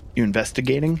right. You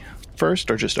investigating first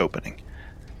or just opening?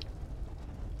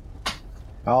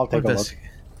 I'll take a look.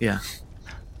 Yeah.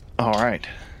 All right.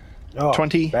 Oh,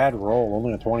 20. Bad roll,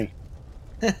 only a 20.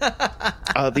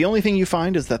 The only thing you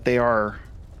find is that they are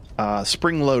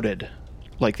spring-loaded,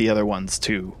 like the other ones,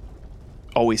 to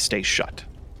always stay shut.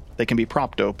 They can be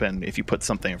propped open if you put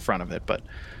something in front of it, but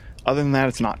other than that,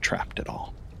 it's not trapped at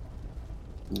all.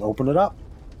 Open it up.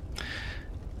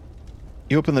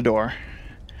 You open the door,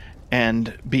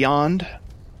 and beyond,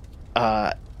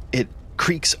 it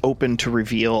creaks open to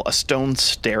reveal a stone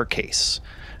staircase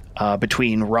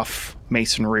between rough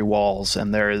masonry walls,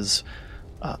 and there is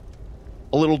a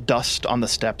little dust on the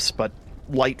steps, but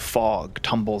light fog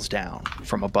tumbles down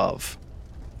from above.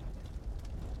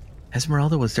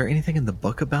 Esmeralda, was there anything in the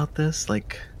book about this?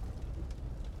 Like,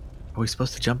 are we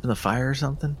supposed to jump in the fire or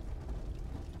something?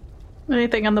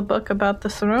 Anything in the book about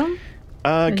this room?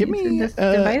 Give me this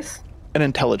device? an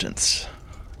intelligence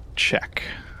check.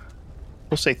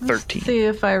 We'll say 13. Let's see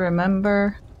if I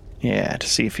remember. Yeah, to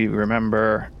see if you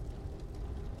remember.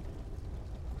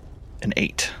 An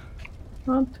 8.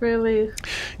 Not really.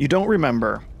 You don't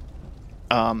remember.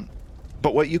 But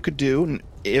what you could do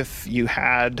if you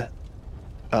had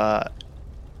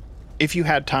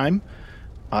time,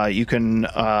 you can,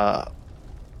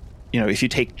 if you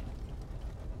take,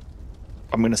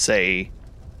 I'm going to say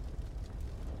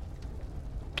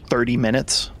 30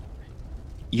 minutes,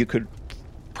 you could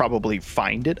probably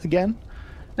find it again.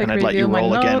 Like, and I'd let you review my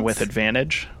roll again notes. with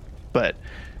advantage. But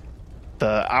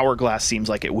the hourglass seems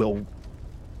like it will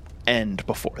end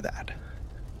before that.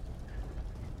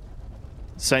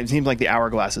 So it seems like the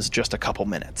hourglass is just a couple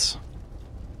minutes.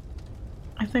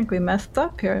 I think we messed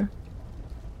up here.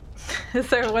 Is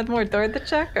there one more door to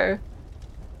check, or?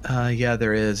 Yeah,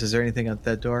 there is. Is there anything at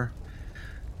that door?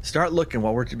 Start looking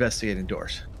while we're investigating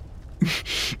doors.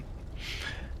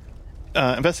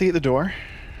 Investigate the door.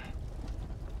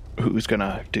 Who's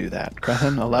gonna do that?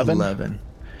 Crethin? 11? 11.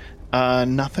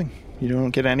 Nothing. You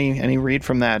don't get any read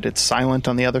from that. It's silent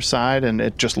on the other side, and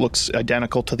it just looks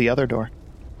identical to the other door.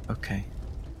 Okay.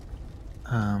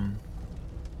 I'll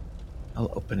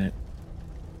open it.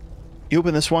 You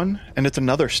open this one, and it's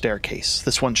another staircase.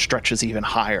 This one stretches even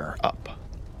higher up.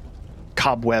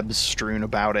 Cobwebs strewn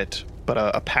about it, but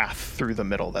a path through the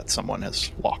middle that someone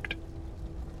has walked.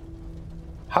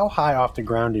 How high off the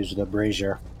ground is the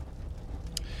brazier?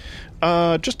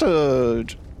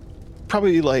 Probably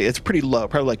like, it's pretty low,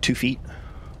 probably like 2 feet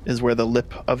is where the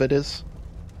lip of it is.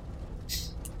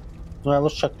 All right,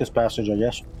 let's check this passage, I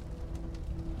guess.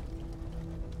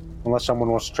 Unless someone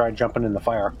wants to try jumping in the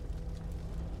fire.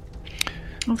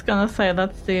 I was gonna say,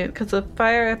 let's see it, because the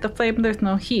fire at the flame, there's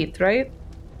no heat, right?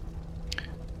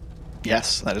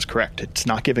 Yes, that is correct. It's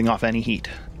not giving off any heat.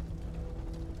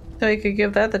 So you could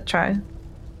give that a try.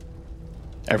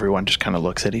 Everyone just kind of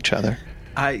looks at each other.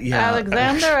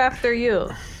 Alexander, after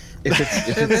you. If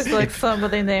There's like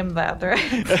somebody named that, right?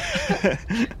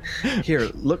 Here,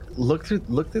 look through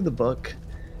the book,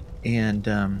 and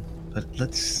but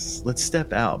let's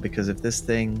step out, because if this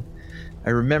thing,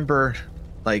 I remember,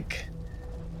 like,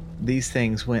 these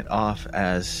things went off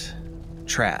as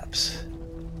traps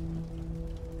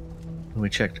when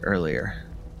we checked earlier.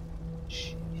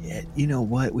 Shit, you know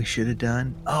what we should have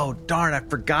done? Oh darn! I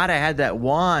forgot I had that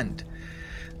wand.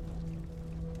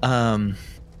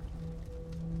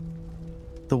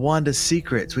 The Wand of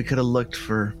Secrets. We could have looked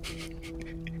for.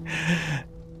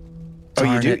 Oh,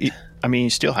 you do? It. You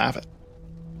still have it.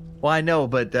 Well, I know,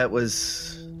 but that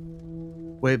was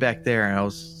way back there, and I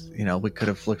was, we could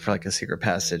have looked for like a secret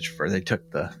passage where they took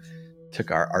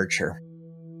our archer.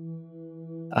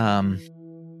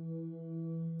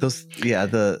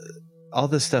 All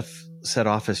this stuff set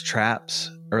off as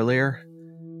traps earlier.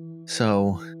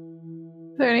 So,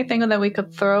 Is there anything that we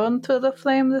could throw into the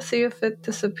flame to see if it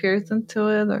disappears into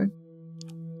it, or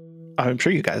I'm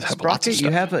sure you guys have lots of Sprocket, stuff.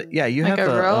 you have a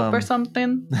rope or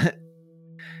something?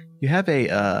 You have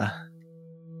a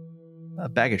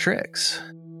bag of tricks.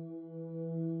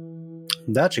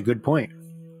 That's a good point.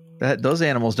 Those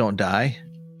animals don't die.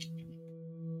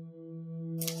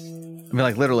 I mean,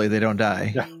 like, literally, they don't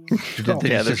die. Yeah.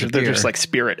 They're just like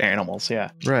spirit animals.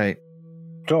 Yeah. Right.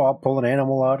 So I'll pull an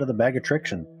animal out of the bag of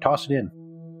tricks and toss it in.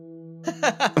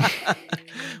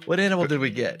 What animal did we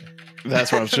get?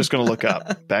 That's what I was just going to look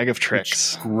up. Bag of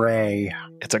tricks. It's gray.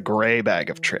 It's a gray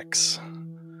bag of tricks.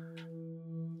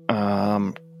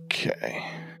 Okay.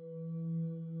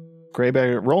 Gray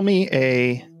bag. Roll me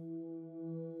a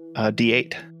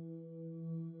D8.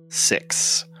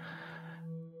 6.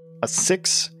 A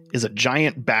 6 is a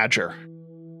giant badger.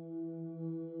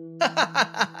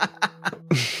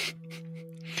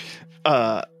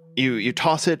 You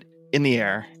toss it in the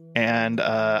air, and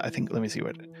I think, let me see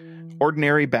what.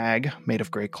 Ordinary bag made of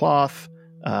gray cloth,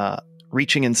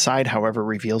 Reaching inside, however,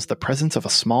 reveals the presence of a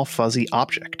small fuzzy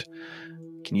object.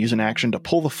 You can use an action to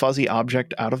pull the fuzzy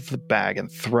object out of the bag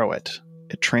and throw it.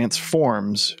 It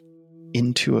transforms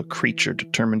into a creature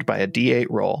determined by a D8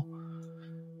 roll.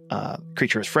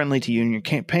 Creature is friendly to you and your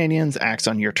companions, acts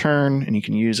on your turn, and you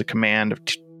can use a command of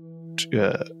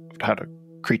how to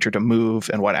creature to move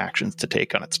and what actions to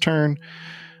take on its turn.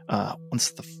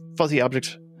 Once the fuzzy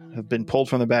objects have been pulled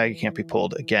from the bag, it can't be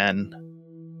pulled again,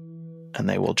 and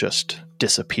they will just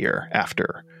disappear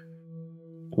after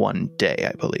 1 day,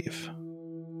 I believe.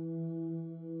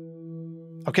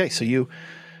 Okay, so you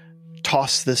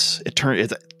toss this. It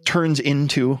turns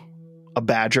into a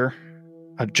badger,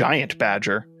 a giant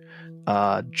badger,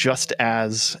 just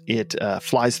as it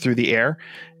flies through the air,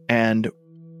 and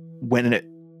when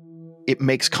it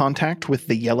makes contact with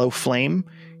the yellow flame,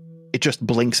 it just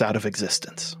blinks out of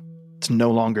existence. It's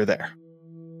no longer there.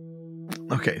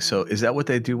 Okay, so is that what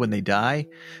they do when they die?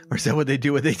 Or is that what they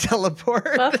do when they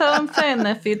teleport? That's what I'm saying.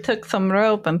 If you took some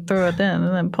rope and threw it in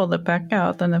and then pulled it back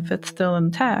out, then if it's still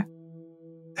intact.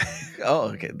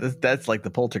 Oh, okay. That's like the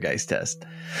poltergeist test.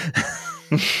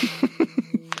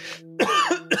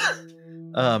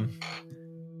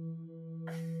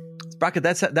 Sprocket,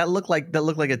 that looked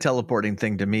like a teleporting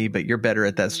thing to me, but you're better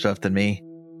at that stuff than me.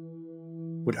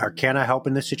 Would Arcana help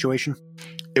in this situation?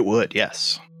 It would,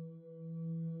 yes.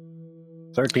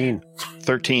 13.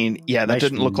 Yeah, that Nice.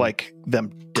 didn't look like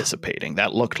them dissipating.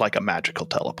 That looked like a magical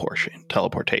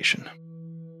teleportation.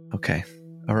 Okay.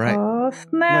 All right. Oh, I'm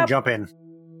snap. gonna jump in.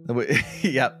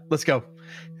 Yeah, let's go.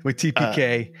 We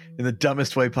TPK in the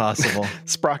dumbest way possible.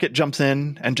 Sprocket jumps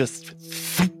in and just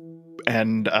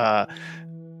and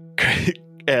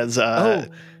as Oh,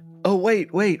 wait.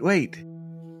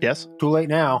 yes, Too late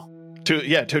now. too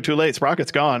late.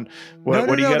 Sprocket's gone. What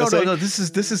do you no, got to say? No, this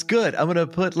is good. I'm gonna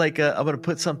put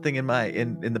something in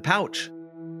the pouch.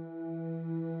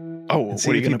 Oh, And see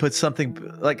what are you if you gonna put something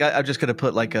like I'm just gonna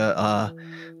put like a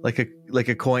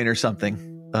coin or something.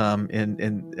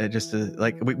 In just to,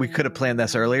 like we could have planned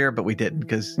this earlier, but we didn't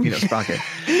because Sprocket.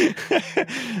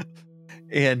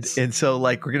 and so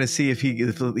like we're gonna see if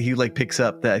he like picks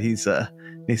up that he's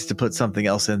needs to put something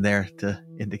else in there to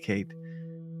indicate.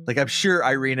 Like I'm sure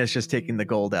Irina's just taking the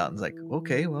gold out and is like,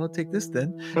 okay, well I'll take this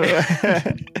then.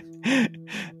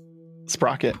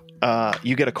 Sprocket,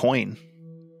 you get a coin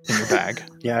in your bag.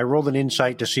 Yeah, I rolled an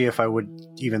insight to see if I would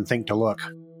even think to look.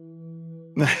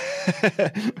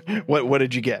 What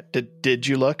did you get? Did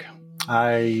you look?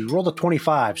 I rolled a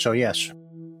 25, so yes.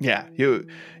 Yeah, you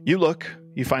look,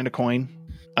 you find a coin.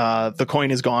 The coin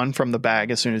is gone from the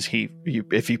bag as soon as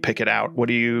if you pick it out. What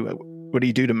do you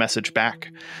do to message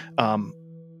back?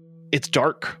 It's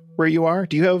dark where you are.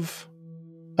 Do you have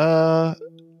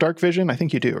dark vision? I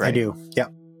think you do, right? I do. Yeah.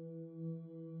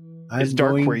 It's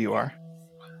dark where you are.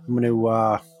 I'm going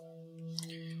to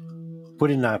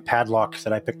put in a padlock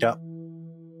that I picked up.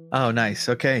 Oh, nice.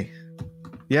 Okay.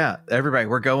 Yeah, everybody,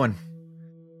 we're going.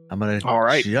 I'm going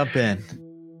to jump in.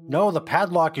 No, the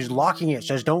padlock is locking it.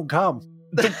 Says don't come.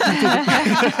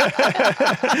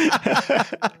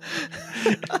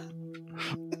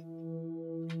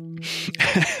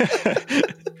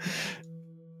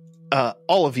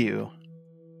 All of you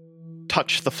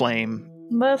touch the flame.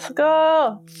 Let's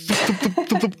go.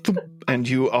 And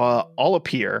you all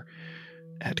appear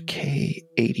at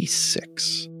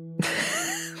K86.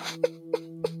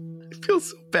 I feel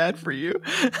so bad for you.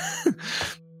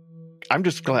 I'm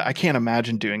just glad. I can't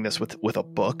imagine doing this with a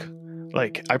book.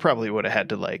 Like, I probably would have had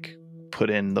to like put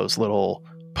in those little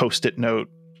Post-it note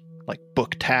like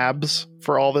book tabs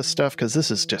for all this stuff, because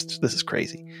this is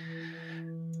crazy.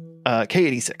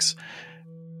 K86.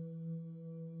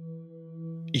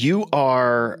 You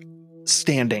are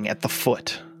standing at the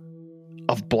foot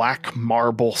of black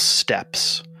marble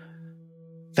steps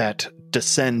that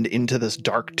descend into this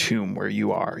dark tomb where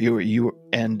you are.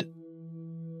 And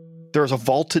there's a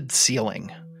vaulted ceiling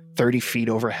 30 feet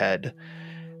overhead,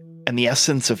 and the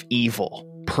essence of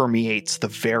evil permeates the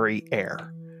very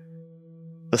air.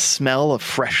 The smell of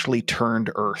freshly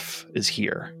turned earth is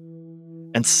here,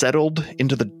 and settled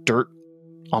into the dirt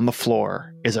on the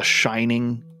floor is a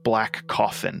shining black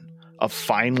coffin of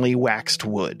finely waxed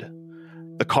wood.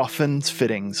 The coffin's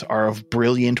fittings are of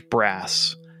brilliant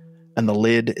brass, and the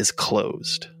lid is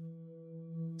closed.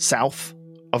 South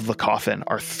of the coffin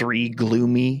are 3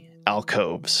 gloomy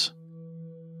alcoves.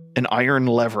 An iron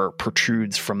lever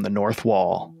protrudes from the north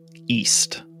wall,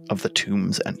 east of the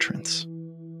tomb's entrance.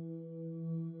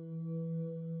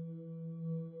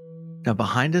 Now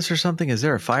behind us or something, is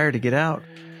there a fire to get out?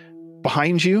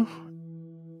 Behind you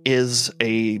is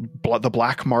the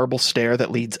black marble stair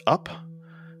that leads up,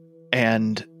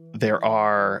 and there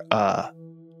are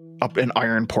up an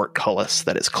iron portcullis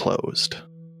that is closed.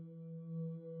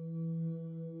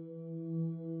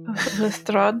 The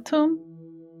Strahd tomb?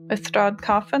 A Strahd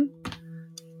coffin?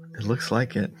 It looks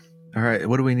like it. All right,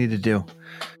 what do we need to do?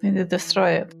 Need to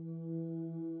destroy it.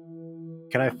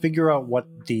 Can I figure out what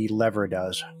the lever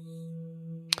does?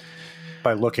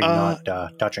 By looking, not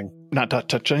touching. Not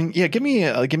touching. Yeah, give me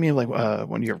like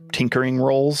one of your tinkering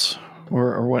rolls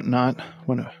or whatnot.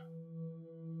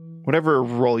 Whatever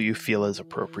role you feel is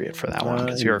appropriate for that one.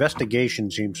 Because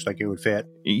investigation seems like it would fit.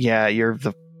 Yeah, you're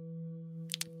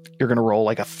going to roll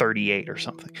like a 38 or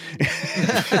something.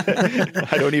 I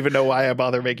don't even know why I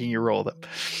bother making you roll them.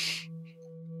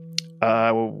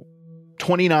 29. Oh,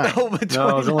 29. No,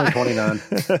 it was only 29.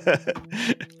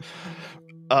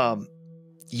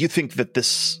 You think that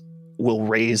this will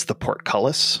raise the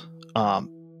portcullis.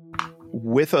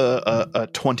 With a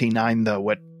 29, though,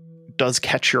 what does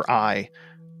catch your eye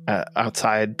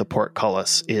outside the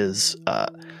portcullis is in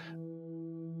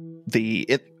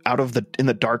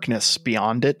the darkness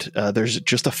beyond it, there's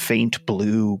just a faint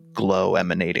blue glow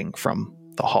emanating from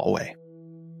the hallway.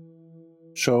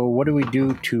 So what do we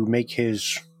do to make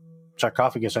his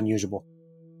sarcophagus unusable?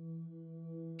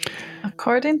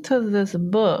 According to this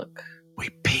book, we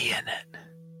pee in it.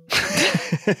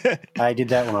 I did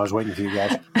that when I was waiting for you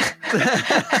guys.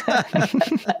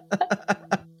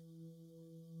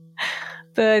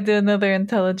 Did I do another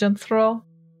intelligence roll?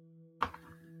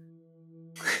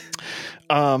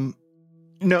 No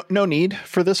need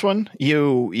for this one.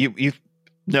 You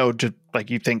know, just like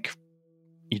you think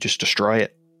you just destroy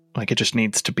it. Like it just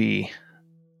needs to be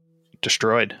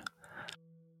destroyed.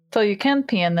 So you can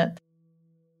pee in it.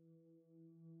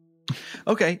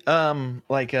 Okay. How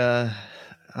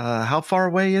far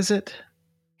away is it?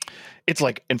 It's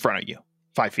like in front of you,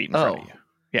 5 feet in front of you.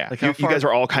 Yeah. Like you guys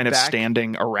are all kind of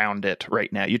standing around it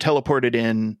right now. You teleported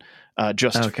in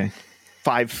just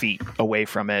 5 feet away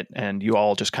from it, and you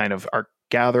all just kind of are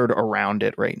gathered around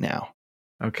it right now.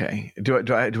 Okay. Do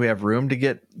we have room to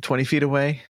get 20 feet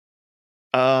away?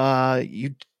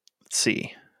 Let's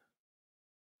see.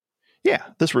 Yeah,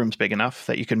 this room's big enough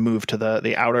that you can move to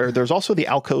the outer. There's also the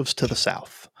alcoves to the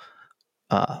south.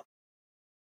 Oh,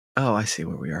 I see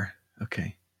where we are.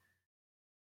 Okay.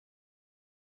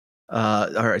 All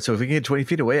right. So if we can get 20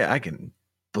 feet away, I can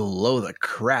blow the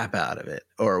crap out of it,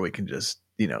 or we can just,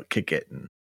 kick it. And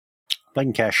I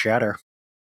can cast Shatter.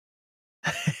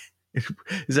 Is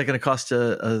that going to cost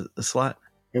a slot?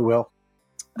 It will.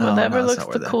 Whatever looks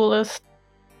the coolest.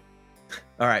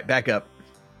 All right, back up.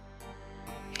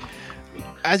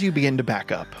 As you begin to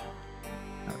back up,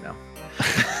 oh no,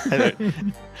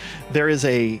 there is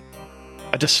a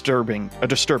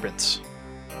disturbance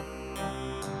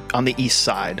on the east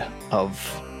side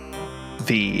of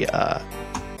the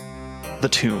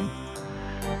tomb,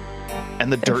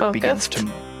 and the dirt begins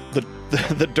to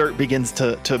the dirt begins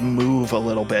to move a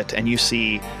little bit, and you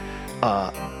see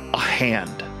a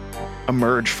hand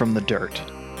emerge from the dirt,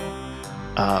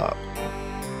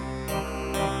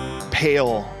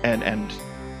 pale and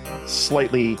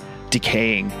slightly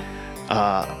decaying,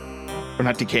 or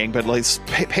not decaying, but like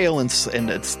pale and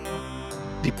it's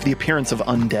the appearance of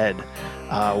undead,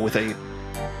 with a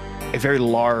very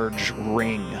large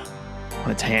ring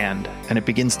on its hand, and it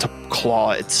begins to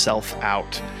claw itself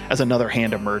out as another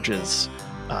hand emerges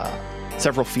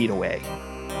several feet away.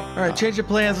 All right, change your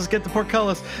plans. Let's get the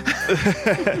portcullis.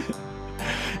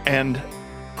 And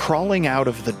crawling out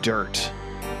of the dirt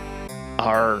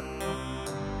are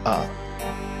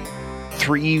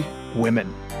 3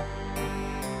 women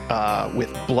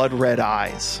with blood red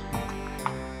eyes,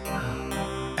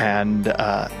 and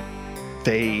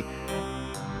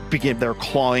they're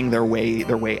clawing their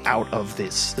way out of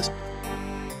this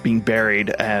being buried,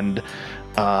 and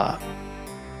let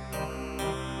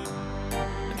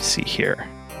me see here.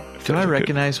 Do I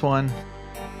recognize one?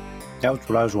 That was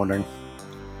what I was wondering.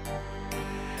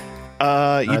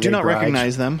 You do not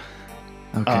recognize them.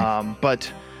 Okay.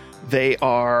 But they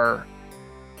are,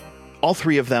 all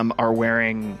 3 of them are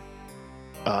wearing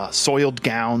soiled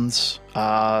gowns.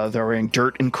 They're wearing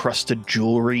dirt encrusted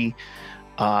jewelry.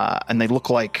 And they look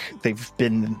like they've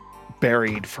been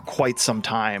buried for quite some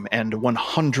time, and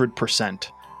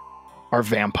 100% are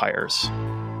vampires.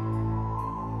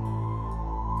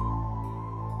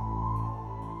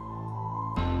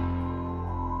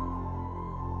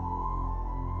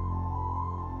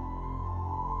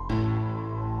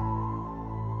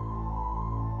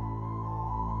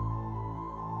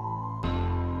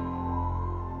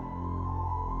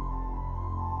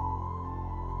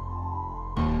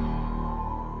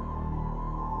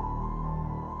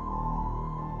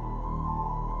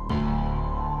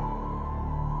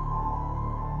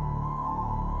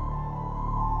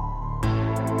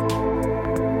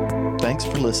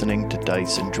 Thanks for listening to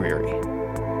Dice and Dreary.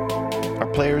 Our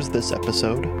players this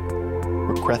episode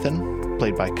were Crethin,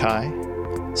 played by Kai,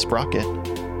 Sprocket,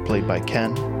 played by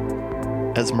Ken,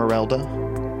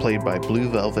 Esmeralda, played by Blue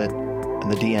Velvet,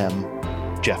 and the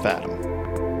DM, Jeff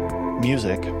Adam.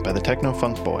 Music by the Techno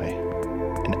Funk Boy,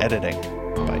 and editing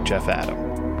by Jeff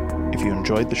Adam. If you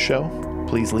enjoyed the show,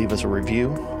 please leave us a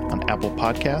review on Apple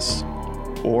Podcasts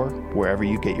or wherever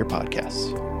you get your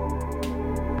podcasts.